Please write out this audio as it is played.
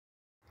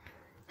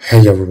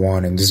Hey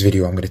everyone, in this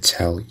video I'm going to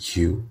tell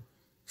you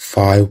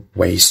 5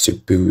 ways to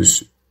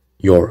boost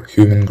your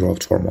human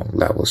growth hormone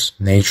levels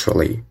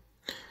naturally.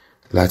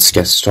 Let's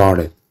get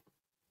started.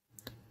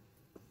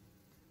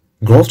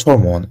 Growth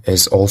hormone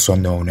is also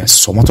known as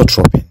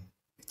somatotropin.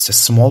 It's a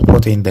small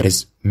protein that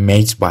is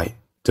made by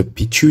the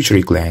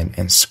pituitary gland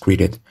and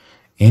secreted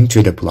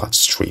into the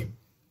bloodstream.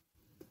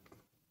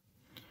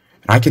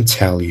 And I can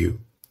tell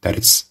you that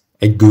it's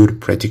a good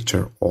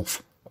predictor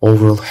of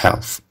overall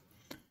health,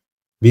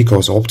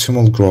 because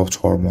optimal growth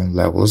hormone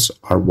levels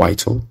are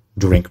vital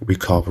during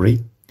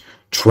recovery,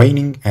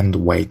 training, and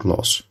weight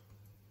loss.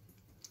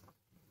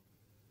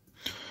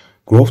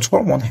 Growth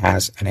hormone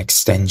has an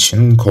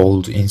extension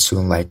called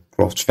insulin-like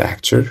growth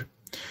factor.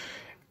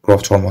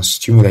 Growth hormone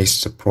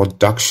stimulates the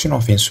production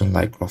of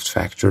insulin-like growth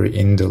factor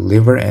in the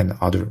liver and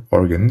other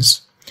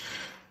organs.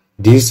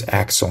 This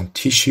acts on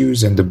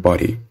tissues in the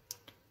body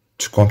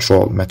to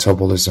control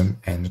metabolism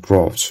and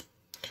growth.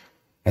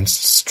 And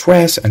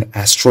stress and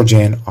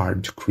estrogen are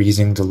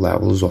decreasing the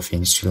levels of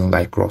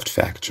insulin-like growth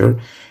factor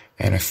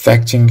and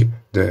affecting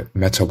the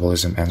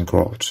metabolism and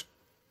growth.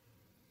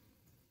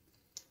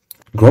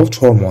 Growth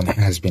hormone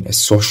has been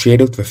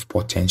associated with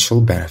potential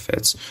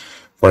benefits,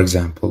 for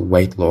example,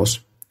 weight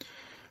loss,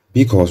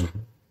 because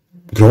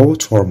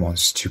growth hormone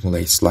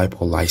stimulates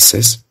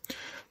lipolysis,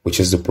 which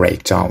is the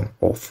breakdown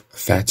of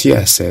fatty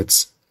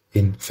acids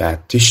in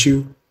fat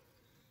tissue.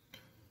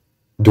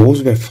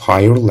 Those with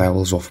higher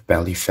levels of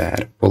belly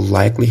fat will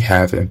likely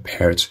have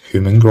impaired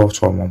human growth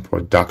hormone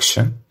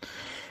production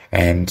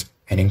and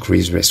an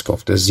increased risk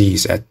of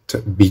disease. At the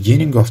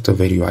beginning of the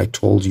video, I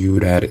told you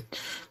that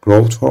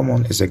growth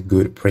hormone is a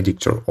good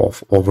predictor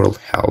of overall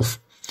health,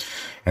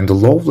 and the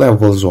low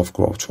levels of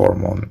growth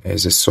hormone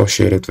is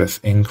associated with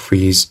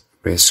increased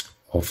risk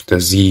of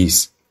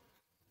disease.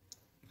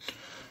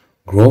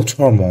 Growth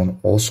hormone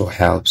also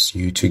helps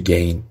you to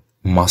gain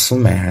muscle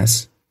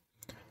mass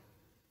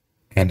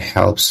and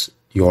helps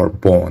your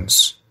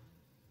bones.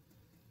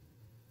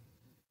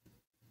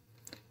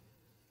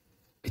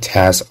 It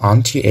has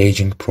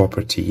anti-aging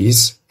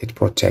properties. It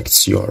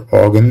protects your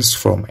organs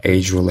from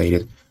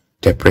age-related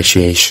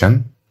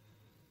depreciation.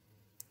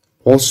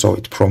 Also,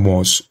 it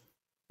promotes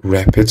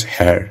rapid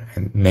hair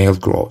and nail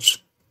growth.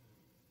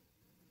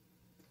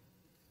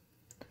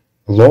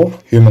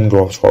 Low human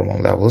growth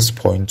hormone levels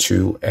point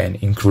to an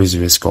increased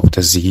risk of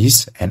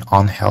disease and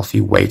unhealthy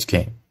weight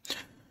gain,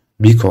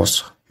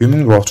 because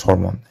human growth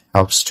hormone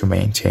helps to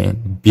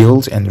maintain,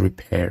 build, and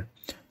repair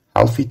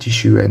healthy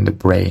tissue in the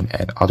brain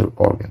and other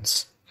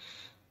organs.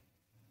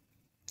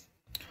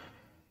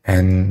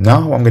 And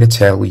now I'm going to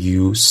tell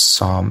you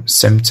some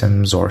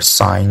symptoms or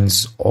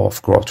signs of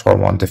growth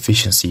hormone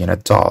deficiency in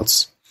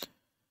adults.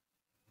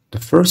 The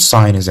first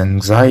sign is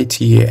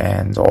anxiety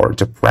or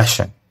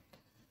depression.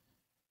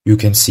 You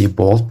can see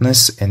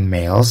baldness in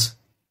males,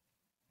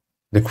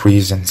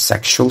 decrease in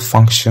sexual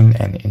function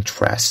and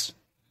interest,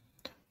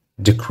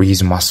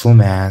 decreased muscle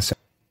mass,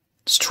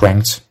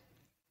 strength,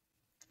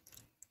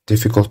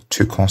 difficult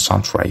to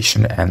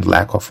concentration and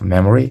lack of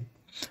memory,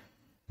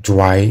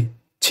 dry,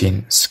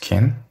 thin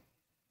skin,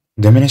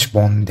 diminished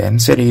bone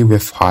density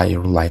with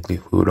higher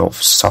likelihood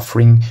of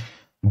suffering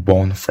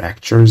bone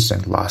fractures,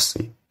 and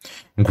lastly,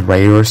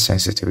 greater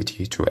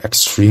sensitivity to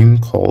extreme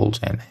cold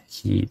and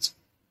heat.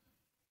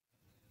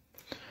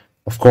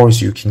 Of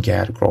course, you can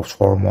get growth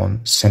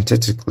hormone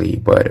synthetically,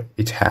 but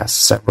it has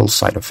several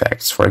side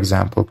effects. For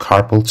example,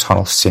 carpal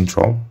tunnel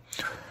syndrome,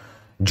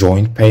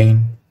 joint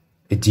pain,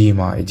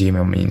 edema.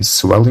 Edema means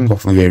swelling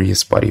of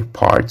various body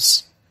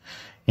parts,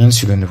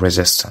 insulin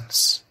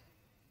resistance.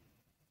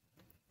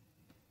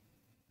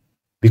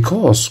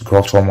 Because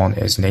growth hormone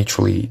is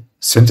naturally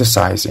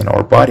synthesized in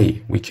our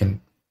body, we can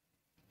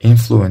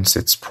influence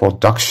its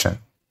production.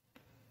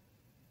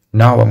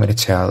 Now I'm going to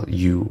tell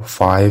you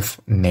 5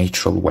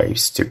 natural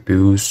ways to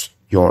boost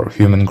your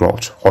human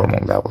growth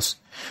hormone levels.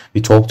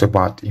 We talked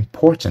about the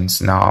importance.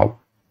 Now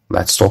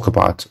let's talk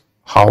about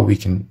how we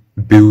can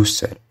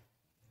boost it.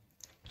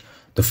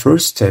 The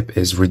first tip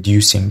is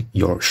reducing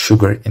your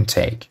sugar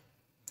intake.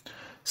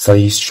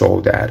 Studies show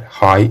that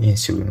high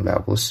insulin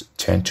levels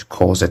tend to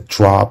cause a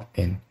drop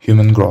in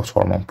human growth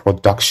hormone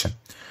production.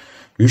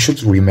 You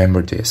should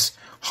remember this.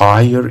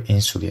 Higher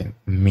insulin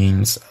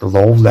means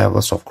low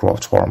levels of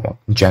growth hormone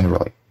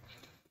generally.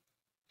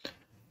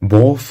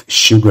 Both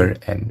sugar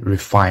and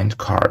refined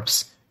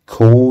carbs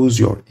cause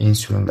your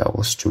insulin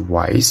levels to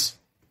rise.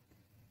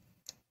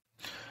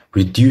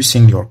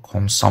 Reducing your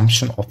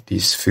consumption of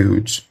these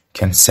foods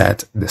can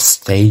set the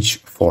stage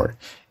for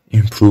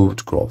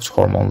improved growth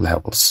hormone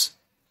levels.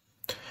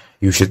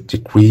 You should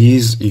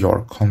decrease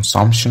your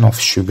consumption of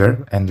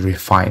sugar and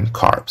refined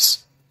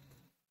carbs.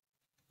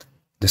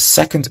 The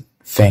second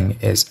thing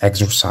is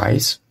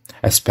exercise,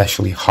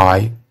 especially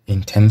high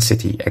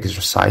intensity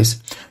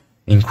exercise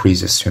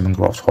increases human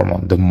growth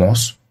hormone the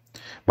most,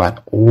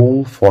 but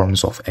all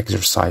forms of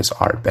exercise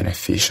are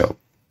beneficial.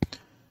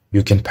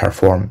 You can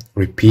perform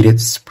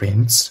repeated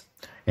sprints,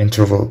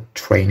 interval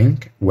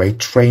training, weight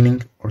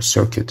training, or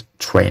circuit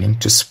training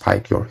to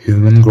spike your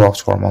human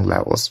growth hormone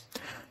levels.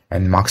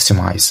 and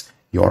maximize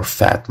your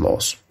fat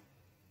loss.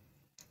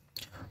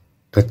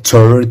 The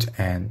third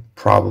and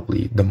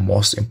probably the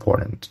most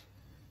important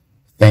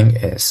thing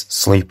is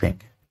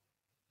sleeping.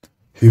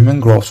 Human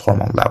growth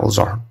hormone levels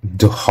are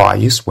the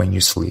highest when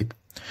you sleep,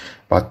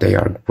 but they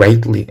are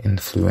greatly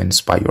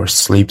influenced by your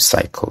sleep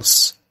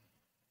cycles.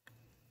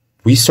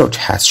 Research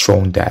has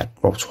shown that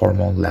growth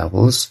hormone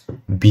levels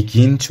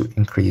begin to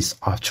increase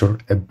after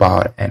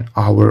about an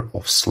hour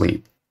of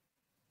sleep.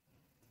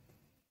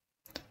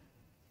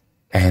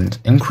 And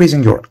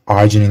increasing your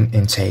arginine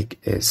intake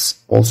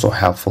is also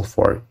helpful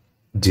for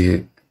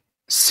the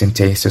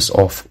synthesis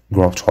of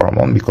growth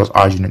hormone, because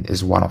arginine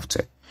is one of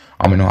the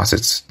amino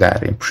acids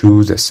that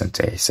improves the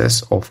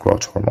synthesis of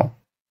growth hormone.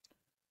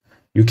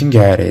 You can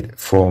get it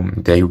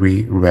from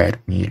dairy, red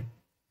meat,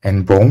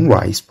 and brown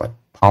rice, but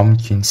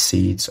pumpkin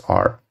seeds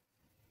are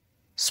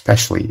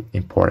especially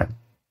important.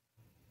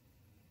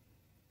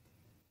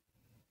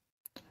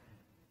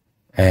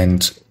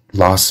 And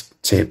last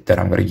tip that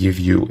I'm going to give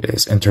you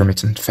is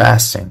intermittent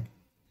fasting.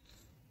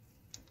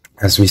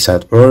 As we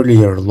said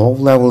earlier, low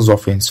levels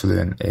of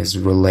insulin is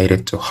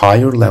related to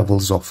higher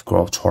levels of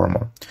growth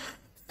hormone.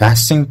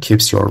 Fasting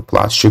keeps your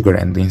blood sugar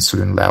and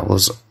insulin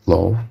levels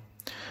low.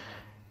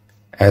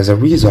 As a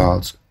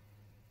result,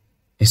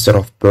 instead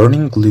of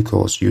burning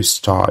glucose, you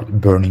start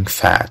burning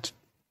fat.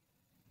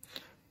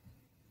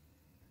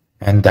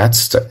 And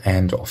that's the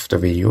end of the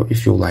video.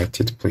 If you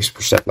liked it, please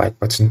push that like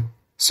button,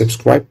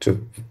 subscribe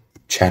to the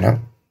channel,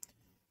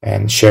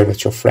 and share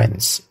with your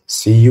friends.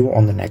 See you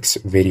on the next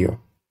video.